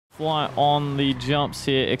line on the jumps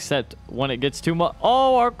here, except when it gets too much.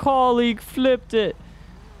 Oh, our colleague flipped it.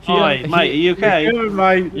 Mate, are you okay? You're good,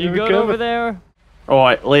 mate. You good over there?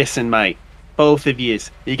 Alright, listen, mate. Both of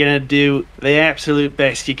yous, you're going to do the absolute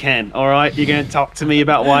best you can, alright? You're going to talk to me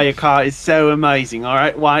about why your car is so amazing,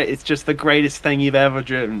 alright? Why it's just the greatest thing you've ever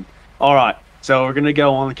driven. Alright, so we're going to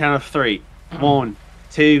go on the count of 3. 1,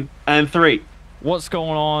 2, and 3. What's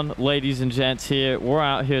going on, ladies and gents here? We're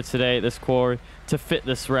out here today at this quarry to fit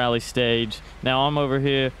this rally stage. Now, I'm over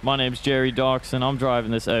here. My name's Jerry Darkson. I'm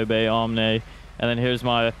driving this Obey Omni. And then here's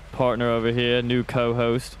my partner over here, new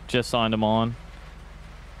co-host. Just signed him on.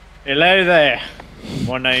 Hello there.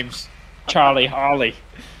 My name's Charlie Harley.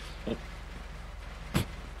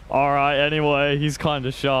 All right, anyway, he's kind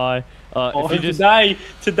of shy.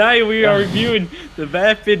 Today we are reviewing the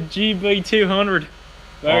Vapid GB200.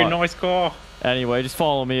 Very nice car. Anyway, just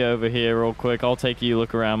follow me over here real quick. I'll take you a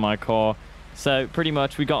look around my car. So pretty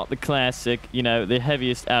much we got the classic, you know, the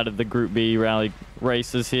heaviest out of the Group B rally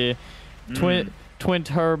races here. Twin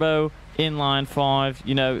turbo, inline 5,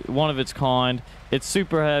 you know, one of its kind. It's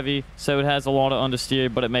super heavy, so it has a lot of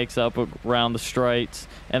understeer, but it makes up around the straights.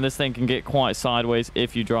 And this thing can get quite sideways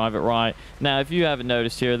if you drive it right. Now, if you haven't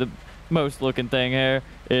noticed here, the most looking thing here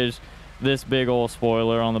is this big old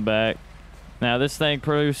spoiler on the back. Now, this thing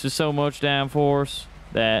produces so much downforce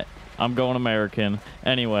that I'm going American.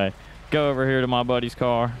 Anyway, go over here to my buddy's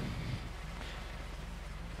car.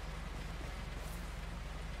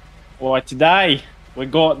 Well, today we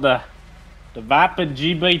got the Vapid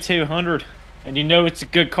GB200, and you know it's a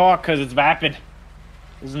good car because it's Vapid.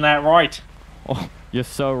 Isn't that right? Oh, you're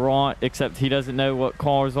so right, except he doesn't know what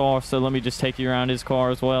cars are, so let me just take you around his car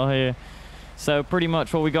as well here. So pretty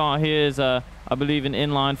much what we got here is, I believe, an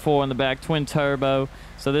inline 4 in the back, twin turbo.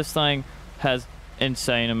 So this thing has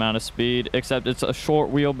insane amount of speed, except it's a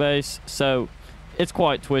short wheelbase, so it's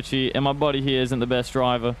quite twitchy, and my buddy here isn't the best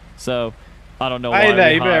driver, so I don't know why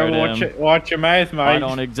we hired him. Watch your mouth, mate. I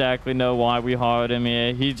don't exactly know why we hired him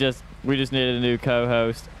here. We just needed a new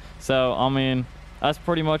co-host. So, I mean, that's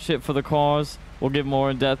pretty much it for the cars. We'll give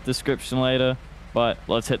more in-depth description later, but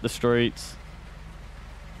let's hit the streets.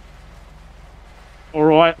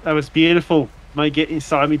 Alright, that was beautiful. Might get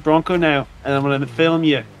inside me Bronco now, and I'm going to film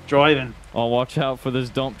you driving. Oh, watch out for this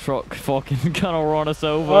dump truck fucking gonna run us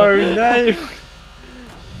over. Oh, no.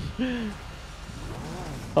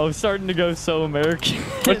 I'm starting to go so American.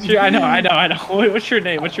 I know. What's your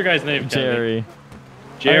name? What's your guy's name? Jerry.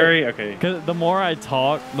 Jerry? Okay. Cause the more I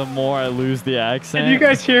talk, the more I lose the accent. Did you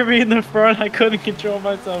guys hear me in the front? I couldn't control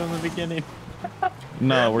myself in the beginning.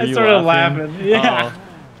 No, were you started laughing? Yeah.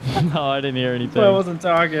 Oh. No, I didn't hear anything. I wasn't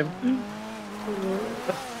talking.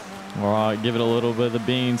 Alright, give it a little bit of the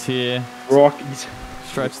beans here. Rockies.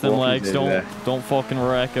 Stretch them legs. Don't fucking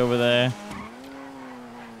wreck over there.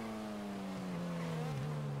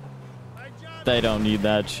 They don't need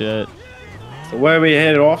that shit. So where are we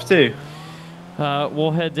headed off to?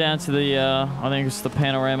 We'll head down to the, I think it's the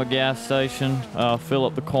Panorama gas station, fill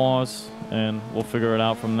up the cars, and we'll figure it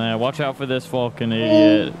out from there. Watch out for this fucking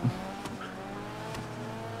idiot.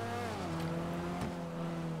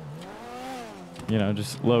 You know,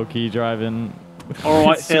 just low-key driving.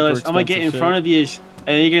 Alright, fellas, I'm going to get in front of you,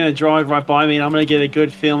 and you're going to drive right by me, and I'm going to get a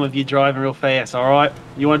good film of you driving real fast, alright?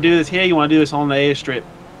 You want to do this here, you want to do this on the airstrip?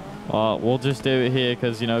 We'll just do it here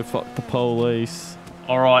because, you know, fuck the police.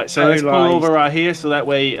 Alright, so let's pull over right here so that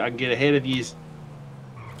way I can get ahead of you.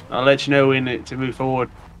 I'll let you know when to move forward.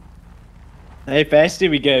 How fast do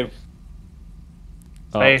we go?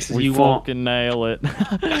 Fast as you want. We fucking nail it.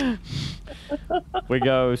 We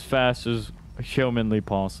go as fast as humanly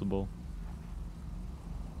possible.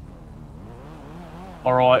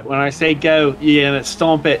 Alright, when I say go, you're going to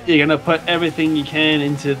stomp it. You're going to put everything you can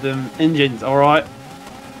into the engines, alright?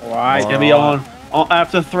 Alright. It's going to be on.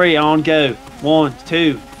 After 3, on go. 1,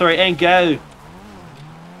 2, 3, and go.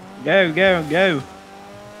 Go.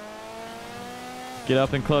 Get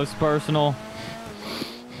up and close personal.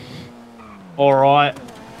 Alright.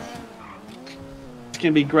 It's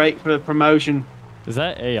going to be great for the promotion. Is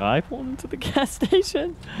that AI pulling into the gas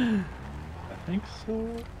station? I think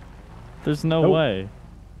so. There's no way.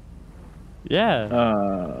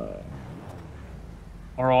 Yeah.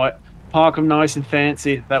 Alright. Park them nice and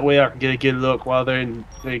fancy. That way I can get a good look while they're in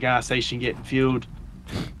the gas station getting fueled.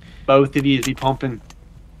 Both of you be pumping.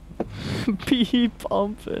 Be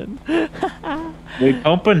pumping. We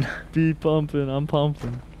pumping? Be pumping. I'm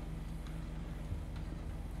pumping.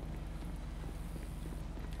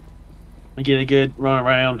 And get a good run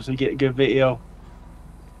around so you get a good video.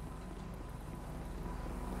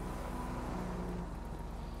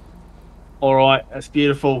 Alright, that's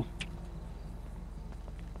beautiful.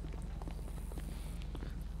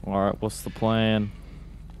 All right, what's the plan?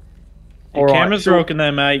 Your All right, camera's so- broken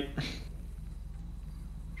there, mate.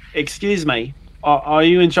 Excuse me. Are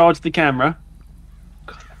you in charge of the camera?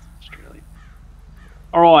 God, that's Australian.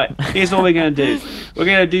 All right. Here's what we're gonna do. We're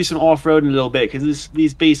gonna do some off-roading a little bit because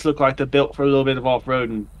these beasts look like they're built for a little bit of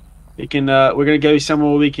off-roading. We can. We're gonna go somewhere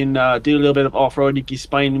where we can do a little bit of off-road. You can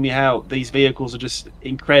explain to me how these vehicles are just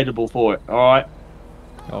incredible for it. All right.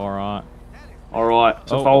 All right. All right.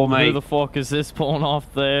 So Oh, follow who me. the fuck is this pulling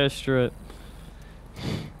off the airstrip?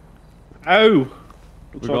 Oh,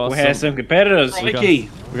 looks got like we have some competitors. Right. Ricky.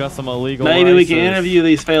 We got some illegal Maybe we can races. interview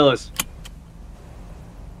these fellas.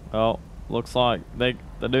 Oh, looks like they're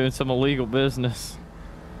doing some illegal business.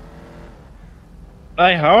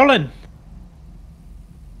 Hey, Harlan.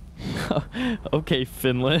 Okay,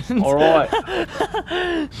 Finland. All right.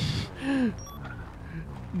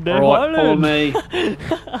 They're All right. Follow Holland. me.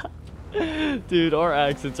 Dude, our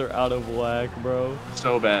accents are out of whack, bro.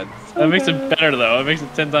 So bad. That makes it better, though. It makes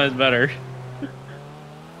it 10 times better.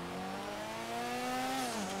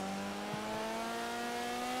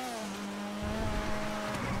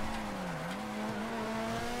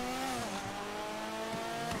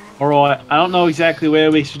 All right. I don't know exactly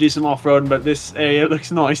where we should do some off-roading, but this area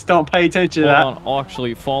looks nice. Don't pay attention to that. Hold on,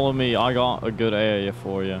 actually, follow me. I got a good area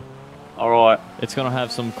for you. All right. It's gonna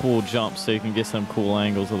have some cool jumps so you can get some cool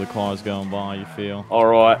angles of the cars going by, you feel? All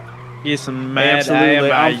right. Get some mad Absolutely.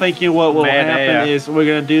 air, I'm mate. thinking what will Mad happen air. is we're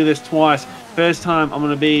going to do this twice. First time, I'm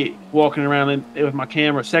going to be walking around with my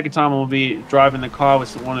camera. Second time, I'm going to be driving the car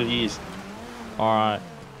with one of these. Alright.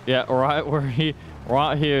 Yeah,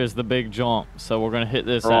 right here is the big jump. So we're gonna hit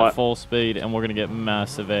this Right. at full speed and we're gonna get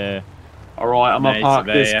massive air. All right. I'm going to Nice park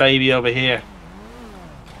this there. baby over here.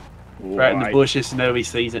 Right in the Right. bushes so nobody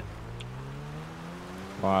sees it.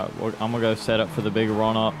 Alright, I'm gonna go set up for the big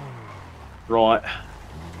run up. Right.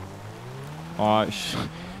 Alright,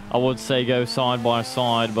 I would say go side by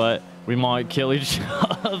side, but we might kill each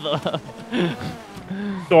other.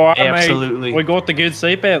 So, mate, Absolutely. we got the good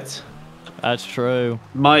seatbelts. That's true.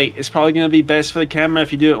 Mate, it's probably going to be best for the camera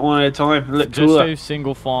if you do it one at a time. Look Just cooler. do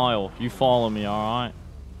single file. You follow me, alright?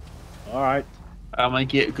 All right. I'm going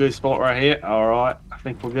to get a good spot right here. All right. I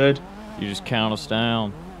think we're good. You just count us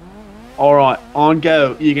down. All right, on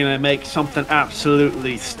go. You're going to make something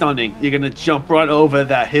absolutely stunning. You're going to jump right over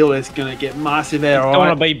that hill. It's going to get massive air, all Don't right?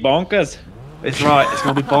 want to be bonkers. It's right. It's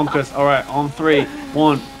going to be bonkers. All right, on 3.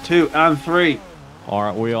 1, 2, and 3.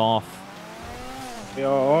 Alright, we off. We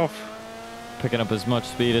are off. Picking up as much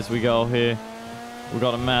speed as we go here. We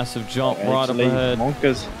got a massive jump right up Actually, ahead.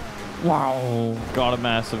 bonkers. Wow, got a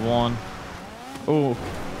massive one. Ooh,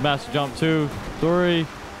 massive jump 2, 3.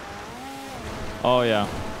 Oh yeah.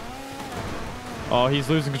 Oh, he's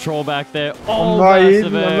losing control back there. Oh,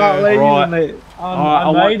 massive air. I'm not leaving Right. it. Alright,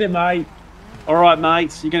 I made it, mate. All right,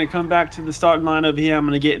 mates. You're going to come back to the starting line over here. I'm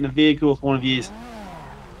going to get in the vehicle with one of you.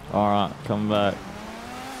 Alright, coming back.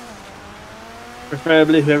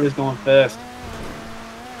 Preferably whoever's going first.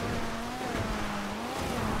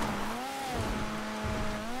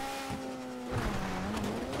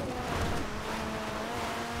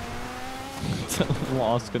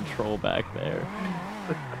 Lost control back there.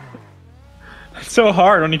 It's so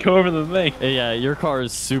hard when you go over the thing. Yeah, your car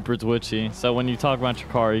is super twitchy. So when you talk about your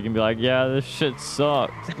car, you can be like, yeah, this shit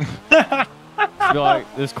sucks. Be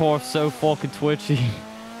like, this car's so fucking twitchy.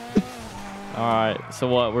 Alright, so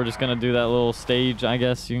what? We're just gonna do that little stage, I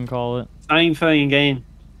guess you can call it. Same thing again.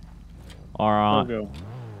 Alright. Go.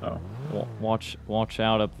 Oh. Watch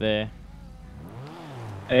out up there.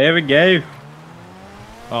 There we go.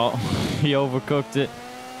 Oh, he overcooked it.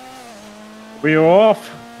 We are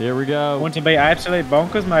off. Here we go. Want to be absolute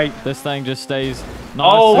bonkers, mate. This thing just stays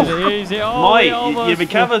nice Oh, and easy. Oh, mate, we almost you've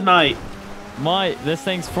recovered, mate. Mate, this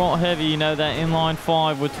thing's front heavy, you know, that inline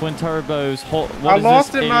 5 with twin turbos. What I is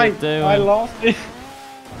lost this it, idiot mate. doing? I lost it.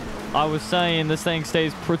 I was saying this thing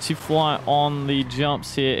stays pretty flat on the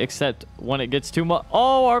jumps here, except when it gets too much.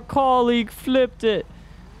 Oh, our colleague flipped it.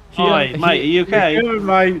 Hi, mate, are you okay? You're good,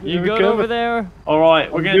 mate. You You're good over there? All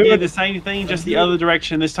right, we're I'm going to do good. the same thing, just I'm the good. other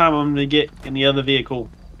direction. This time I'm going to get in the other vehicle.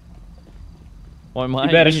 Well,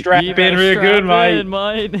 mate, better strap in better real good, strap in,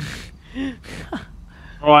 mate.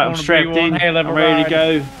 All right, I'm Wanna be strapped one in. hell of I'm a ready to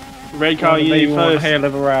ride. go. Red car, Wanna you be leave one first. hell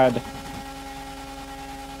of a ride.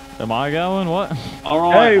 Am I going? What? All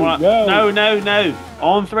right, Go, all right. go. No.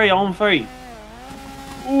 On 3, on 3.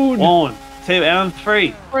 Ooh, 1, 2, and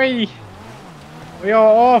 3. 3. We are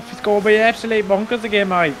off. It's going to be absolute bonkers again,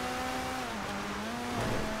 mate.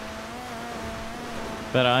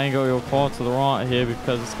 Better angle your car to the right here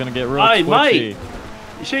because it's gonna get real Hey, twitchy. mate.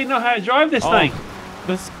 You sure you know how to drive this thing?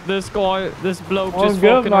 This bloke Oh, just good,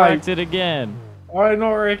 fucking mate. wrecked it again. I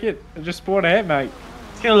don't wreck it. I just sport ahead, mate.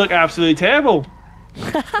 It's gonna look absolutely terrible.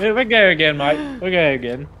 Yeah, we go again, mate. We go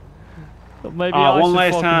again. Maybe I one should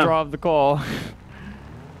last fucking time. drive the car.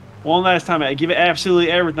 One last time, mate. Give it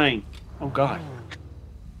absolutely everything. Oh God.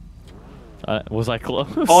 Was I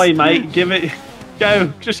close? Oi, mate. Give it. Go.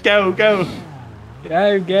 Just go. Go.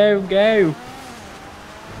 Go, go, go.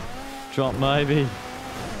 Jump maybe.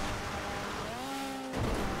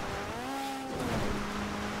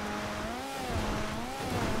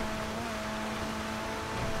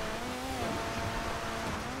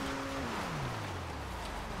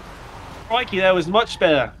 Crikey, that was much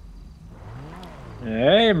better.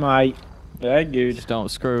 Hey, mate. Very good. Just don't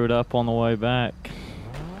screw it up on the way back.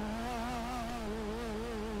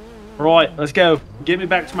 Right, let's go. Get me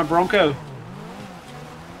back to my Bronco.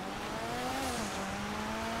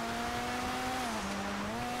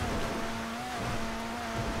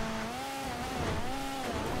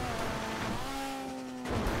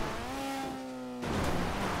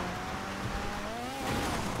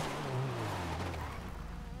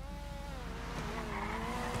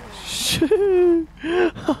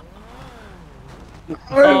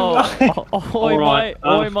 Oi, Alright, mate.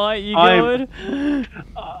 Oi, mate. You I'm- good?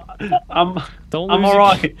 I'm Don't I'm lose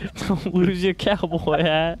alright. Don't lose your cowboy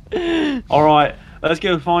hat. Alright, let's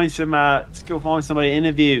go find somebody to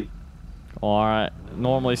interview. Alright.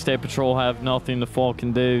 Normally State Patrol have nothing to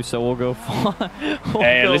fucking do, so we'll go find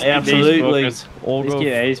Hey, let's get these Absolutely. fuckers. We'll Let's go,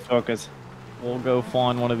 get these fuckers. we'll go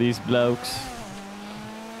find one of these blokes.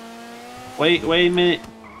 Wait a minute.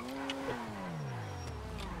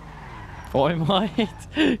 Oi, mate.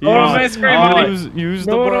 Oh, man, scream, mate. Use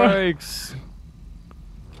the No, no. brakes.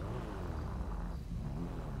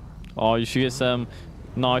 Oh, you should get some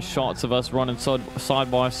nice shots of us running side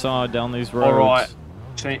by side down these roads.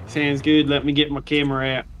 Alright. Sounds good. Let me get my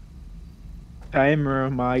camera out. Timer,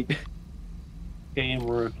 mate.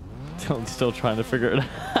 Camera. Dylan's still trying to figure it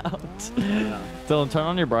out. Dylan, turn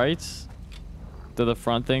on your brights. Do the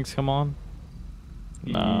front things come on?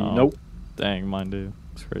 No. Nope. Dang, mine do.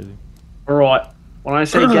 It's crazy. Alright. When I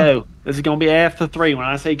say go, this is gonna be after 3. When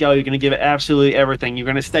I say go, you're gonna give it absolutely everything. You're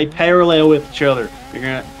gonna stay parallel with each other. You're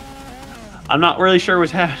gonna I'm not really sure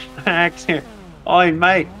what's happening here. Oi,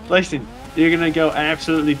 mate, listen. You're gonna go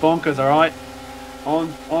absolutely bonkers, alright?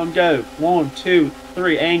 On go. 1, 2,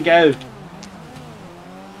 3, and go.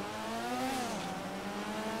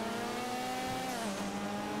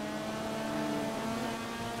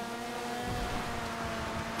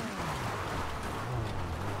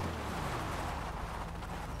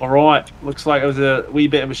 Alright, looks like it was a wee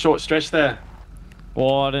bit of a short stretch there.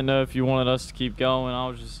 Well, I didn't know if you wanted us to keep going. I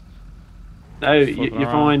was just... No, you're Flipping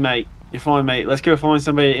around. fine, mate. You're fine, mate. Let's go find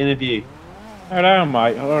somebody to interview. Hold on,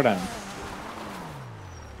 mate. Hold on.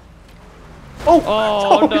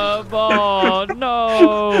 Oh, no. Oh,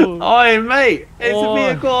 no. Oi, mate. It's Oh. a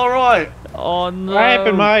vehicle, alright. Oh, no. What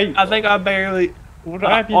happened, mate? I think I barely... What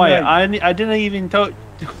happened, Oi, mate? I didn't even talk...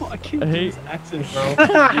 I can't do Hey. this accent,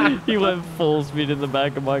 bro. He went full speed in the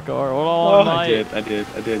back of my car. Hold Oh, on, mate. I did.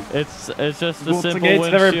 It's just a Once simple again, it's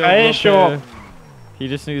the windshield repair shop. repair. He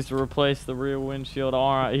just needs to replace the rear windshield.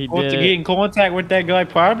 All right, he Want did to get it. in contact with that guy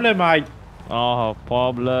Pablo, mate. Oh,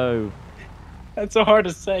 Pablo. That's so hard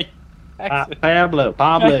to say. Accent.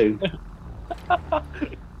 Pablo.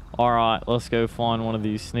 All right, let's go find one of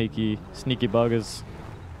these sneaky buggers.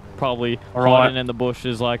 Probably All right. hiding in the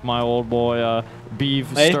bushes like my old boy, Beef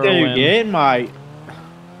Hey, there you Sterling. again, mate.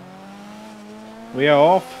 We are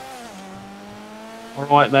off.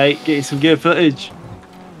 Alright, mate. Get you some good footage.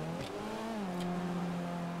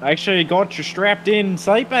 Actually, got you strapped in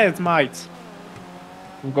seatbelts, mate.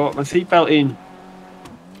 I've got my seatbelt in.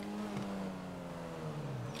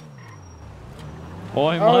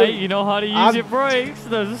 Boy, Oh, mate, you know how to use I'm- your brakes.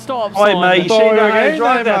 There's a stop Oi, sign. mate. You Sorry should know how to again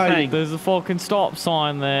drive there, that mate. thing. There's a fucking stop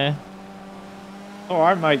sign there.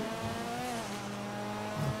 Alright, mate.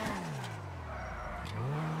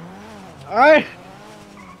 Hey!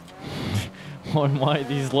 Boy, mate,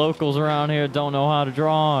 these locals around here don't know how to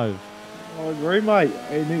drive. I agree, mate.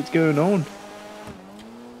 I know what's going on.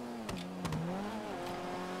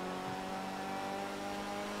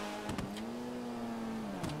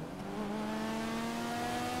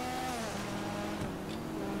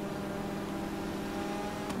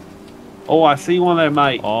 Oh, I see one there,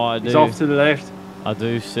 mate. Oh, I He's do. off to the left. I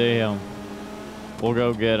do see him. We'll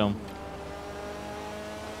go get him.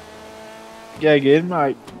 Yeah, good,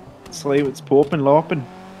 mate. See what's popping, lopping.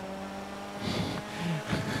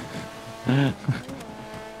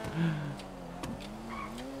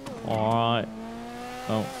 Alright.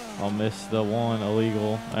 Oh, I missed the one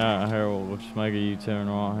illegal. Alright, here, we'll just make a U-turn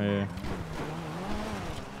right here.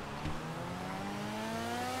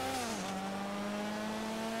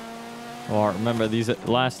 Or remember, these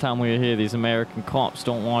last time we were here, these American cops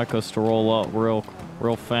don't like us to roll up real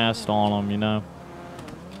fast on them, you know.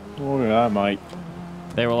 Oh yeah, mate.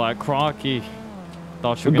 They were like, "Crocky,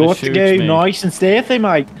 thought you We were gonna got to shoot go me." nice and stealthy,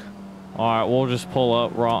 mate. All right, we'll just pull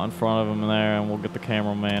up right in front of him there, and we'll get the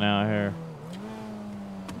cameraman out here.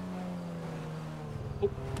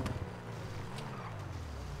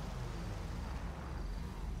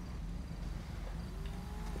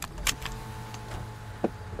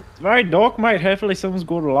 It's very dark, mate. Hopefully someone's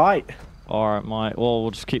got a light. All right, mate. Well,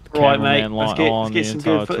 we'll just keep the Right, mate. cameraman Let's light get, on let's get the some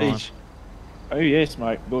entire good footage. Oh yes,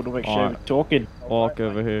 mate. Got to make sure Alright. we're talking. time. Walk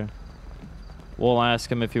over here. We'll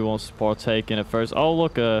ask him if he wants to partake in it first. Oh,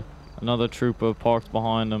 look, another trooper parked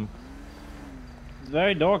behind him. It's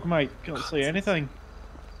very dark, mate. Can't see anything.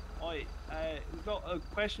 Oi, we've got a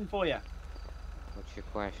question for you. What's your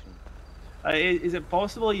question? Is it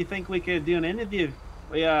possible you think we could do an interview?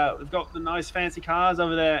 We've got the nice fancy cars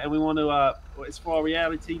over there, and we want to. It's for a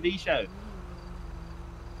reality TV show.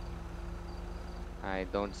 I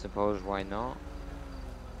don't suppose why not.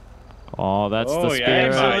 Oh, that's Oh, the yeah, spirit.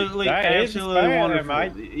 mate. Absolutely, That is absolutely fair, wonderful.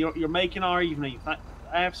 mate. You're making our evening.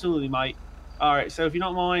 Absolutely, mate. All right, so if you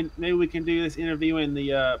don't mind, maybe we can do this interview in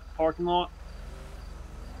the parking lot.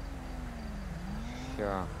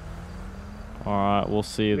 Sure. All right, we'll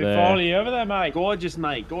see you We'll follow there. you over there, mate. Gorgeous,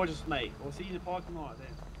 mate. Gorgeous, mate. We'll see you in the parking lot then.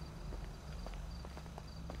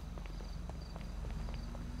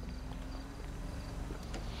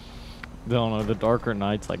 Don't know, the darker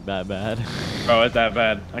night's like that bad. Oh, it's that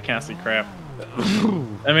bad. I can't see crap. I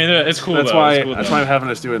mean, it's cool That's though. why. It's cool, That's though. why I'm having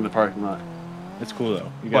us do it in the parking lot. It's cool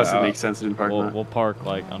though. You Plus, it got makes sense to do in the parking lot. We'll park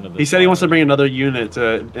like under the. He said he wants to bring another unit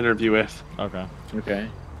to interview with. Okay. Okay.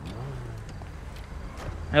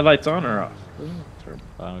 Headlights on or off?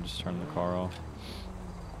 I'll just turn the car off.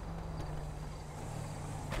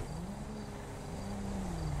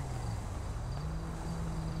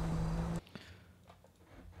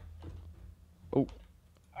 Oh.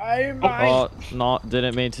 Hey, mate. Oh, not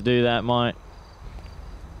didn't mean to do that, mate.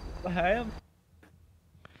 The hell?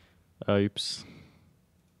 Oops.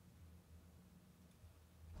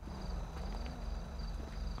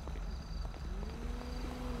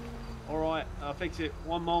 All right, I'll fix it.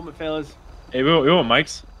 One moment, fellas. Hey, you want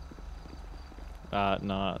mics?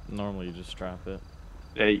 Nah, normally you just strap it.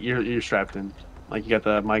 Yeah, you're strapped in. Like you got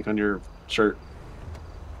the mic on your shirt.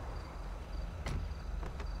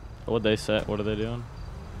 What'd they say? What are they doing?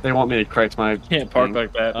 They want me to correct my. Can't park thing.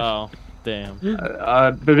 like that. Oh, damn.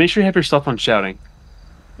 But make sure you have your stuff on shouting.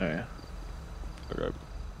 Oh, yeah. Okay.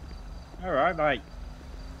 All right, mate.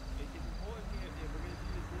 It's important here if we're going to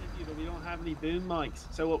do this interview, but we don't have any boom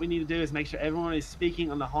mics. So what we need to do is make sure everyone is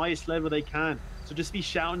speaking on the highest level they can. So just be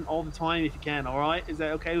shouting all the time if you can. All right? Is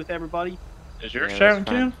that okay with everybody? Is yours Yeah, shouting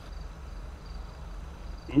that's fine.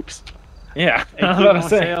 too? Oops. Yeah. I was Including about to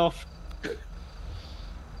say. myself.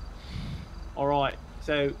 All right.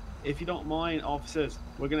 So if you don't mind, officers,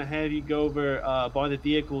 we're going to have you go over by the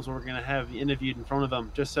vehicles, or we're going to have you interviewed in front of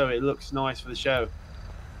them, just so it looks nice for the show.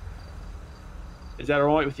 Is that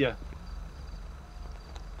all right with you?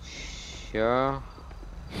 Sure.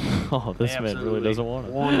 Oh, this man really Absolutely. doesn't want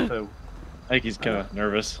it. Wonderful. I think he's kind of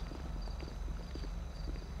nervous.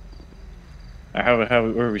 How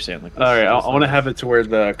where are we saying like this? All right, I want to have it to where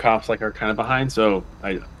the cops like are kind of behind, so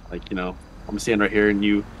I'm gonna stand right here and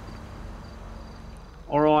you.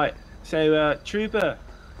 All right, so trooper,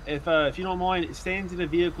 if you don't mind, stand to the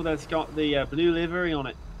vehicle that's got the blue livery on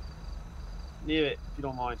it. Near it, if you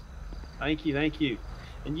don't mind. Thank you.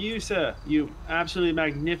 And you, sir, you absolutely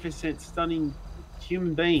magnificent, stunning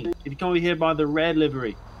human being. If you come over here by the red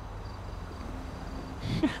livery.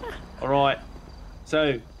 All right,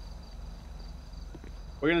 so.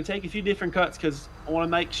 We're going to take a few different cuts because I want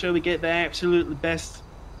to make sure we get the absolute best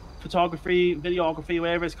photography, videography,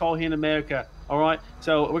 whatever it's called here in America. All right.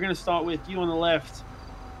 So we're going to start with you on the left.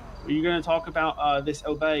 You're going to talk about this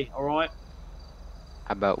obey. All right.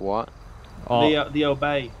 About what? The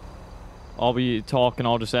obey. I'll be talking.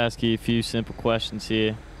 I'll just ask you a few simple questions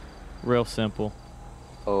here. Real simple.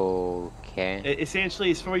 Okay.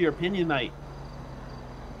 Essentially, it's for your opinion, mate.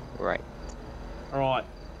 Right. All right.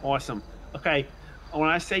 Awesome. Okay. When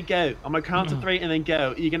I say go, I'm going to count to 3 and then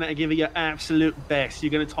go. You're going to give it your absolute best. You're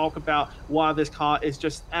going to talk about why this car is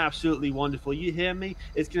just absolutely wonderful. You hear me?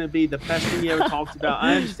 It's going to be the best thing you ever talked about.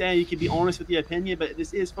 I understand you can be honest with your opinion, but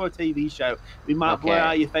this is for a TV show. We might blur Okay.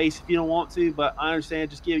 out your face if you don't want to, but I understand.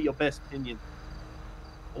 Just give it your best opinion.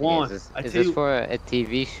 Okay, One, is a this two, for a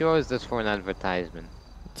TV show or is this for an advertisement?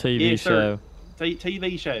 TV Yeah, show. sir.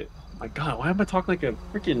 TV show. My God, why am I talking like a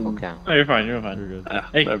freaking? Okay. Oh, you're fine. You're You're fine. good.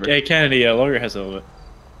 Hey, Whatever. hey, Kennedy, lower your head a little bit.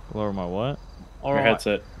 Lower my what? All Your right.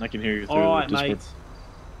 headset. I can hear you through All right, Discord. mates.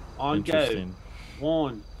 On go. Interesting.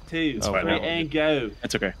 1, 2, It's fine 3, now. and go.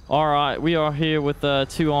 It's okay. All right, we are here with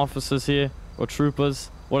 2 officers here, or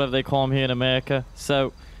troopers, whatever they call them here in America.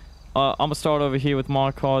 So, I'm gonna start over here with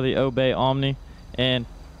my car, the Obey Omni, and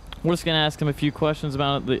we're just gonna ask him a few questions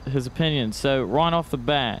about his opinion. So, right off the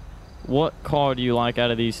bat, what car do you like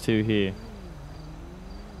out of these 2 here?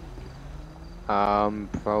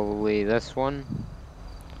 Probably this one.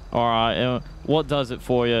 All right, what does it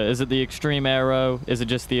for you? Is it the extreme aero? Is it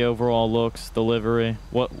just the overall looks, the livery?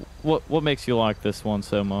 What makes you like this one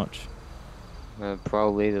so much?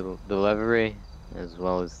 Probably the livery, as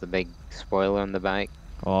well as the big spoiler on the back.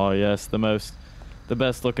 Oh yes, the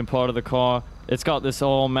best looking part of the car. It's got this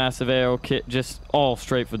all massive aero kit, just all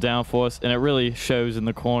straight for downforce, and it really shows in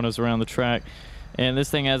the corners around the track. And this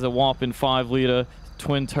thing has a whopping 5-liter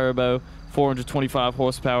twin turbo, 425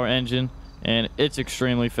 horsepower engine, and it's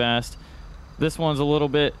extremely fast. This one's a little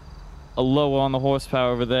bit lower on the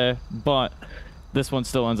horsepower over there, but this one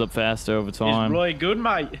still ends up faster over It's time. really good,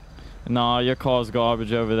 mate. Nah, your car's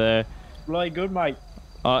garbage over there. Really good, mate.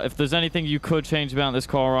 If there's anything you could change about this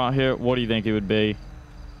car right here, what do you think it would be?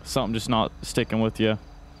 Something just not sticking with you.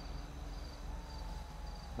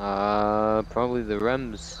 Probably the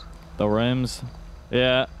rims. The rims.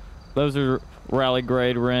 Yeah, those are rally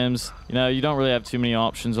grade rims. You know, you don't really have too many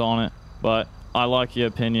options on it, but I like your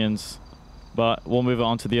opinions. But we'll move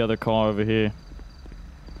on to the other car over here.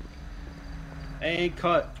 And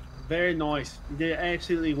cut. Very nice. You did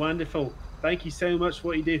absolutely wonderful. Thank you so much for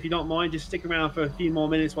what you do. If you don't mind, just stick around for a few more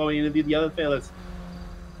minutes while we interview the other fellas.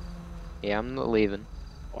 Yeah, I'm not leaving.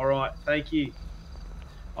 All right, thank you.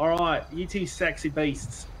 All right, you 2 sexy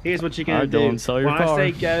beasts. Here's what you're gonna All right, do. Dillon, sell your when car.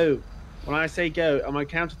 I say go, I'm gonna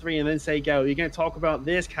count to 3 and then say go. You're gonna talk about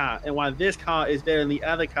this car and why this car is better than the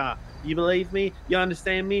other car. You believe me? You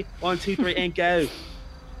understand me? 1, 2, 3, and go.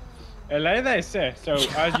 Hello there, sir. So,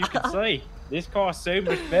 as you can see, this car's so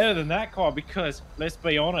much better than that car because, let's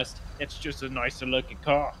be honest, it's just a nicer looking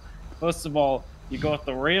car. First of all, you got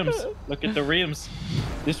the rims. Look at the rims.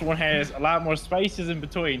 This one has a lot more spaces in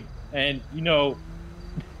between. And, you know...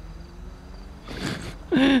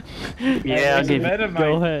 Yeah, I'll give you,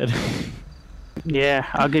 Go ahead. yeah,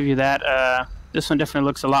 I'll give you that. This one definitely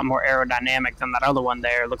looks a lot more aerodynamic than that other one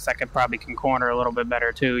there. It looks like it probably can corner a little bit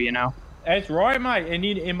better too, you know? That's right, mate. And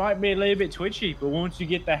it might be a little bit twitchy, but once you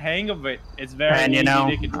get the hang of it, it's very And you easy know,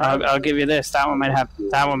 to control. I'll give you this. That one might have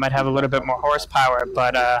a little bit more horsepower,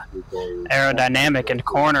 but aerodynamic and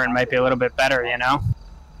cornering might be a little bit better, you know?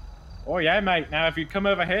 Oh yeah, mate. Now, if you come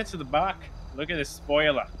over here to the back, look at this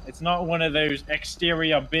spoiler. It's not one of those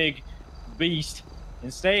exterior big beast.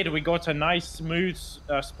 Instead, we got a nice smooth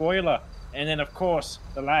spoiler. And then, of course,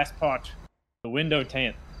 the last part, the window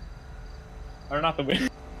tint. Or not the window.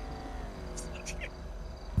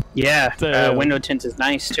 Yeah, Damn. window tint is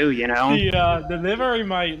nice too, you know? The livery,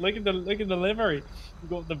 mate. Look at the livery. You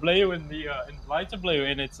got the blue and the lighter blue,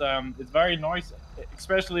 and it's very nice,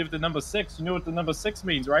 especially with the number 6. You know what the number 6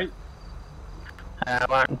 means, right?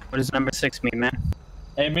 What does number 6 mean, man?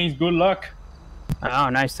 It means good luck. Oh,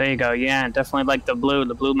 nice. There you go. Yeah, definitely like the blue.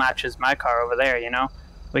 The blue matches my car over there, you know?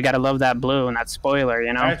 We gotta love that blue and that spoiler,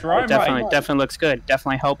 you know? That's right, It definitely, mate. definitely looks good.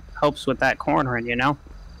 Definitely helps with that cornering, you know?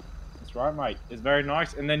 That's right, mate. It's very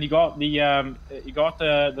nice. And then you got the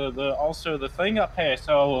also the thing up here.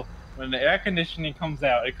 So when the air conditioning comes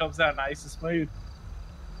out, it comes out nice and smooth.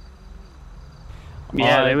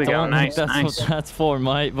 Yeah, there we go. Don't think Nice, that's nice. what that's for,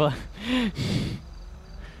 mate. But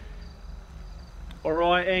All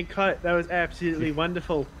right, and cut. That was absolutely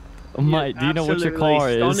wonderful. mate, do you know what your car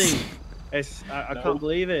Absolutely is? stunning. I No. can't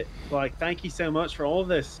believe it. Like, thank you so much for all of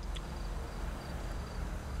this.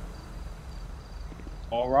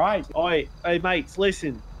 All right. Oi, hey mates,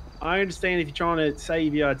 listen. I understand if you're trying to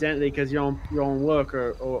save your identity because you're on work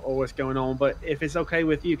or what's going on, but if it's okay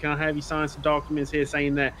with you, can I have you sign some documents here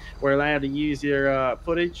saying that we're allowed to use your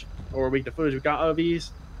footage, or the footage we got of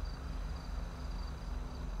these?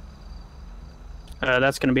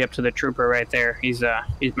 That's gonna be up to the trooper right there. He's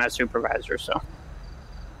my supervisor, so.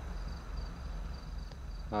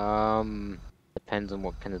 Depends on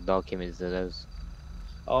what kind of documents it is.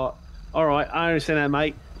 All right, I understand that,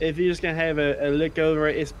 mate. If you're just gonna have a look over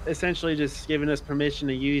it, it's essentially just giving us permission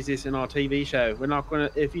to use this in our TV show. We're not gonna.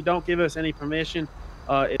 If you don't give us any permission,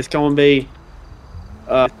 it's gonna be.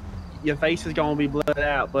 Your face is gonna be blurred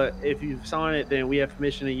out. But if you sign it, then we have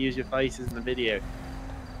permission to use your faces in the video.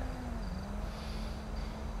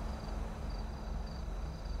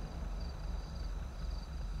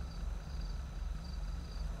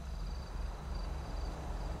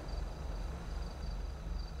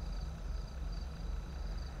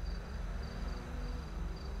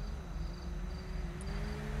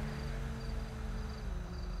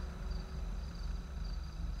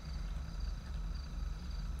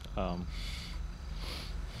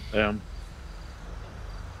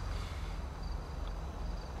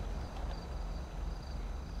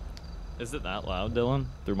 Is it that loud, Dylan?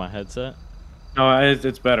 Through my headset? No,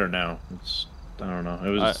 it's better now. I don't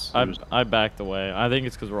know. I backed away. I think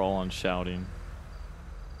it's because we're all on shouting.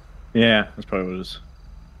 Yeah, that's probably what it is.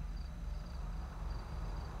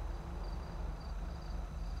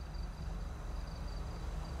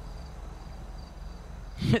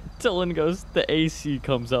 Dylan goes, the AC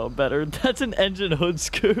comes out better. That's an engine hood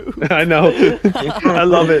scoop. I know. I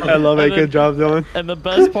love it. I love it. Good job, Dylan. And the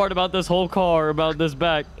best part about this whole car, about this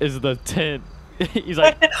back, is the tint. He's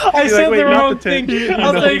like, I said wait, the not wrong the tint. thing. he's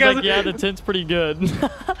like, yeah, the tint's pretty good.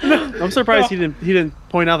 I'm surprised he didn't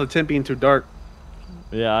point out the tint being too dark.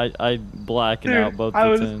 Yeah, I blackened Dude, out both I the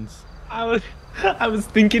was- tints. I was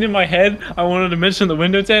thinking in my head, I wanted to mention the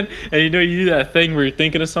window tint, and you know you do that thing where you're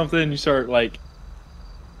thinking of something and you start like...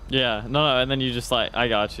 Yeah, no, and then you just like, I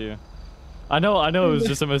got you. I know it was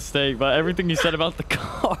just a mistake, but everything you said about the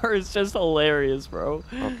car is just hilarious, bro.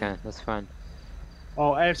 Okay, that's fine.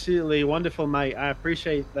 Oh, absolutely wonderful, mate. I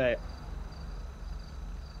appreciate that.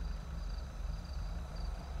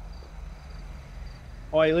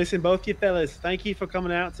 All right, listen, both you fellas, thank you for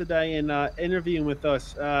coming out today and interviewing with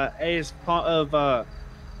us. As part of,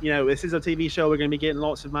 this is a TV show. We're going to be getting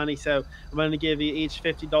lots of money, so I'm going to give you each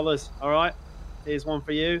 $50. All right? Here's one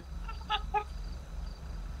for you.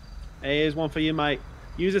 Here's one for you, mate.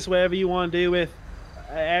 Use this wherever you want to do with.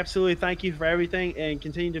 Absolutely, thank you for everything, and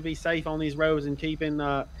continue to be safe on these roads and keeping,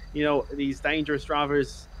 these dangerous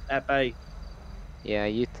drivers at bay. Yeah,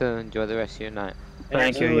 you too. Enjoy the rest of your night.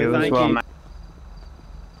 Thank you. Absolutely, You as thank well, you. man.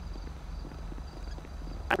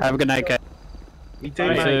 Have a good night, guys. You too,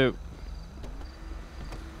 Me mate. too.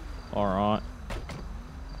 Alright.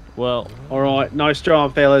 Well, All right, nice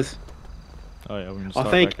job, fellas. oh yeah, we can just I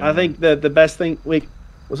talk think back in here. the best thing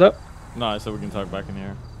what's up? No, so we can talk back in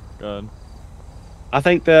here. Good. I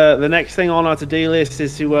think the next thing on our to-do list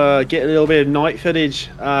is to get a little bit of night footage,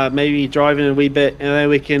 maybe driving a wee bit, and then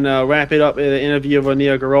we can wrap it up with an interview of a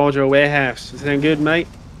near garage or warehouse. Does that sound good, mate?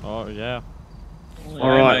 Oh yeah.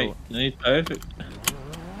 All right. Mate. Perfect.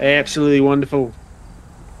 Absolutely wonderful.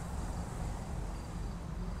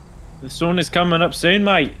 The sun is coming up soon,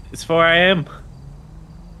 mate. It's 4 a.m.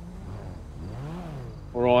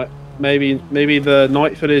 All right, maybe the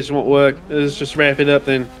night footage won't work. Let's just wrap it up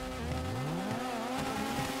then.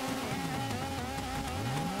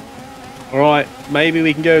 All right, maybe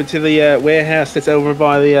we can go to the warehouse that's over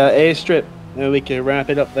by the airstrip, and we can wrap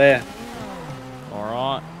it up there.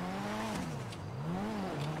 Alright.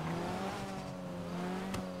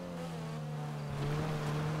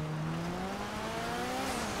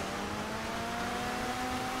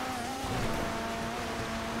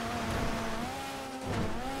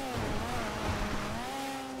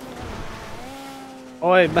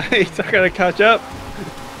 Oi, mate, I gotta catch up.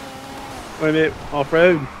 Wait a minute,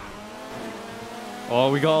 off-road.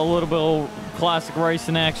 Oh, we got a little bit of classic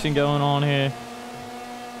racing action going on here.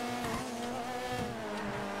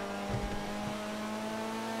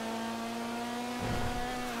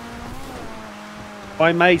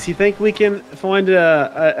 Oi, mates, you think we can find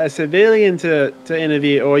a civilian to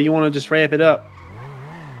interview, or you want to just wrap it up?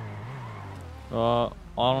 I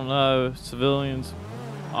don't know. Civilians.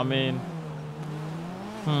 I mean,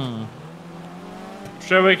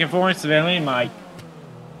 Sure we can find civilian, mate.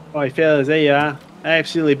 Oi, fellas, there you are.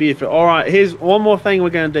 Absolutely beautiful. All right, here's one more thing we're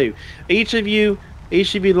gonna do. Each of you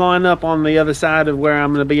line up on the other side of where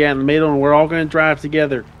I'm gonna be out in the middle, and we're all gonna drive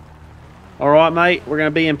together. All right, mate. We're gonna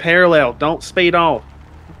be in parallel. Don't speed off.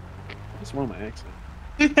 That's one of my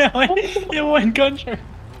accent. In one country.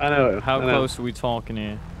 I know. how I know. close are we talking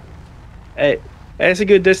here? Hey, that's a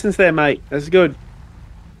good distance there, mate. That's good.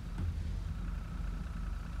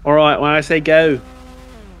 All right, when I say go,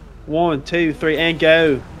 1, 2, 3, and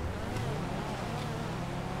go.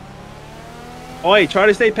 Oi, try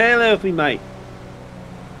to stay parallel with me, mate.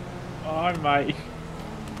 Oh, mate.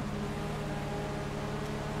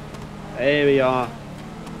 There we are.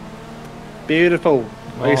 Beautiful.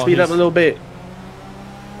 I can Oh, speed up a he's- little bit.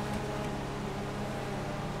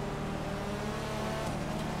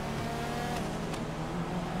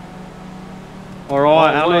 All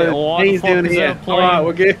right, I Oh, wait, don't know what what the he's fuck doing is here. that All right, plane?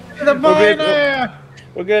 we're good. The We're good. miner!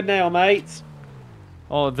 We're good now, mates.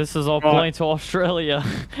 Oh, this is all Right. plane to Australia.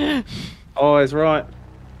 Oh, that's right.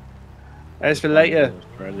 As for later.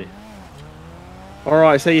 Really? All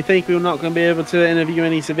right, so you think we're not going to be able to interview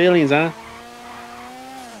any civilians, huh?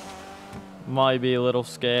 Might be a little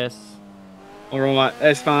scarce. All right,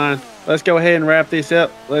 that's fine. Let's go ahead and wrap this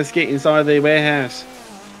up. Let's get inside the warehouse.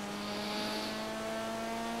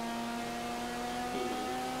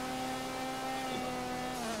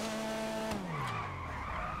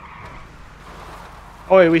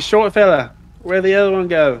 Oi, we short fella. Where'd the other one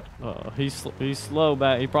go? He's slow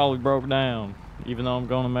back. He probably broke down. Even though I'm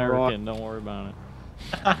going American, don't worry about it.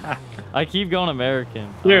 I keep going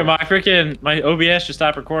American. Dude, my OBS just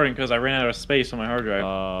stopped recording because I ran out of space on my hard drive.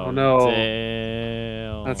 Oh no.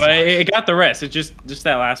 Damn. But it got the rest. It's just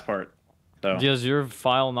that last part. So. Does your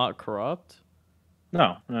file not corrupt?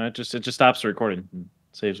 No, it just stops the recording and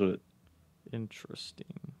saves with it. Interesting.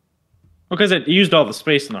 Because it used all the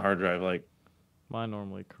space in the hard drive, like. Mine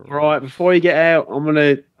normally corrupt. Right, before you get out, I'm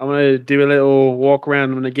gonna do a little walk around.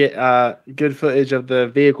 I'm gonna get good footage of the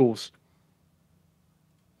vehicles.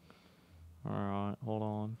 All right, hold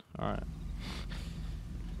on. All right.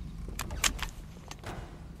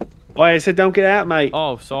 Wait, I said don't get out, mate.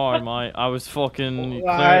 Oh, sorry, mate. I was fucking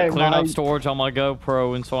Why, clearing up mate? storage on my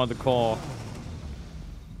GoPro inside the car.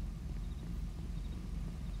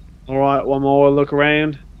 All right, one more look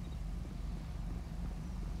around.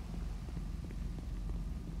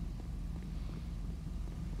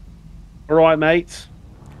 All right, mates.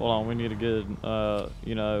 Hold on, we need a good,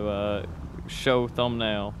 show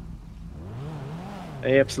thumbnail.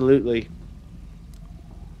 Absolutely.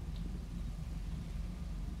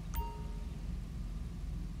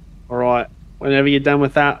 All right. Whenever you're done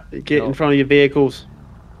with that, get in front of your vehicles.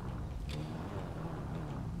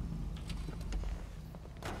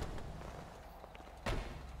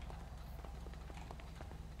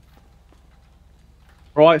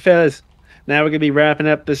 All right, fellas. Now we're gonna be wrapping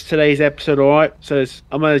up today's episode. All right. So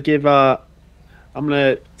I'm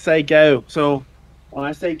gonna say go. So when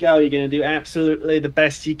I say go, you're gonna do absolutely the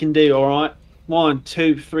best you can do. All right. 1,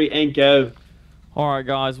 2, 3, and go. All right,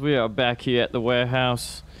 guys, we are back here at the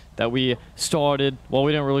warehouse that we started. Well,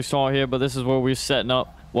 we didn't really start here, but this is where we're setting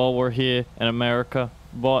up while we're here in America.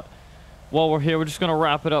 But while we're here, we're just gonna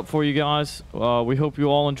wrap it up for you guys. We hope you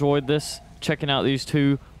all enjoyed this, checking out these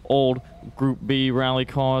two old Group B rally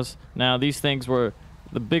cars. Now, these things were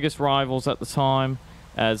the biggest rivals at the time,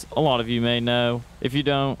 as a lot of you may know. If you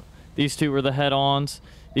don't, these two were the head-ons.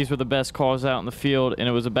 These were the best cars out in the field, and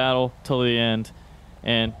it was a battle till the end.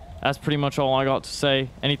 And that's pretty much all I got to say.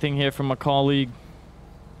 Anything here from my colleague?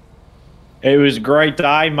 It was a great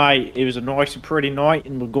day, mate. It was a nice and pretty night,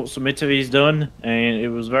 and we got some interviews done, and it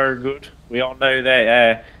was very good. We all know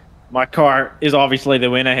that my car is obviously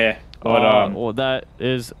the winner here. But, well, that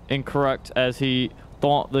is incorrect, as he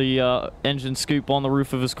thought the engine scoop on the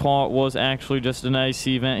roof of his car was actually just an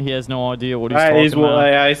AC vent. He has no idea what he's talking about. That is what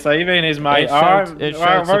the AC vent is, mate. We're going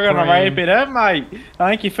to wrap it up, mate.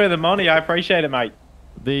 Thank you for the money. I appreciate it, mate.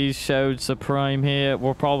 These showed supreme here.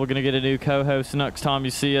 We're probably going to get a new co-host next time you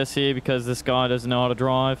see us here, because this guy doesn't know how to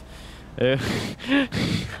drive.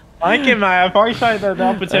 Thank you, mate. I appreciate the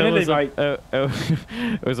opportunity, mate.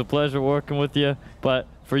 It was a pleasure working with you. But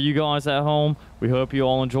for you guys at home, we hope you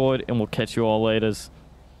all enjoyed, and we'll catch you all later.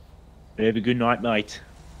 Have a good night, mate.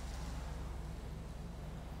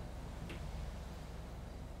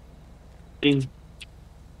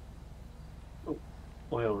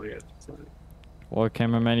 Well, yeah. Well,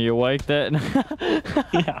 cameraman, you awake then?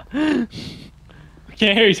 Yeah. I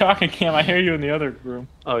can't hear you talking, Cam. I hear you in the other room.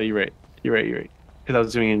 Oh, you're right. You're right. Because I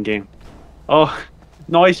was doing in game. Oh,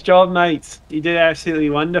 nice job, mates. You did absolutely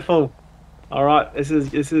wonderful. All right, this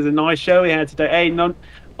is a nice show we had today. Hey,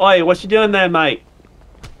 oi, what you doing there, mate?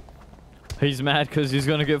 He's mad because he's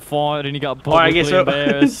gonna get fired, and he got All right, publicly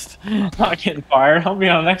embarrassed. I'm not getting fired. I'll be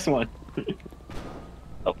on the next one.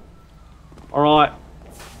 Oh. All right.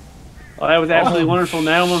 Oh, that was absolutely wonderful.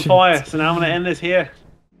 Now I'm on fire, so now I'm gonna end this here.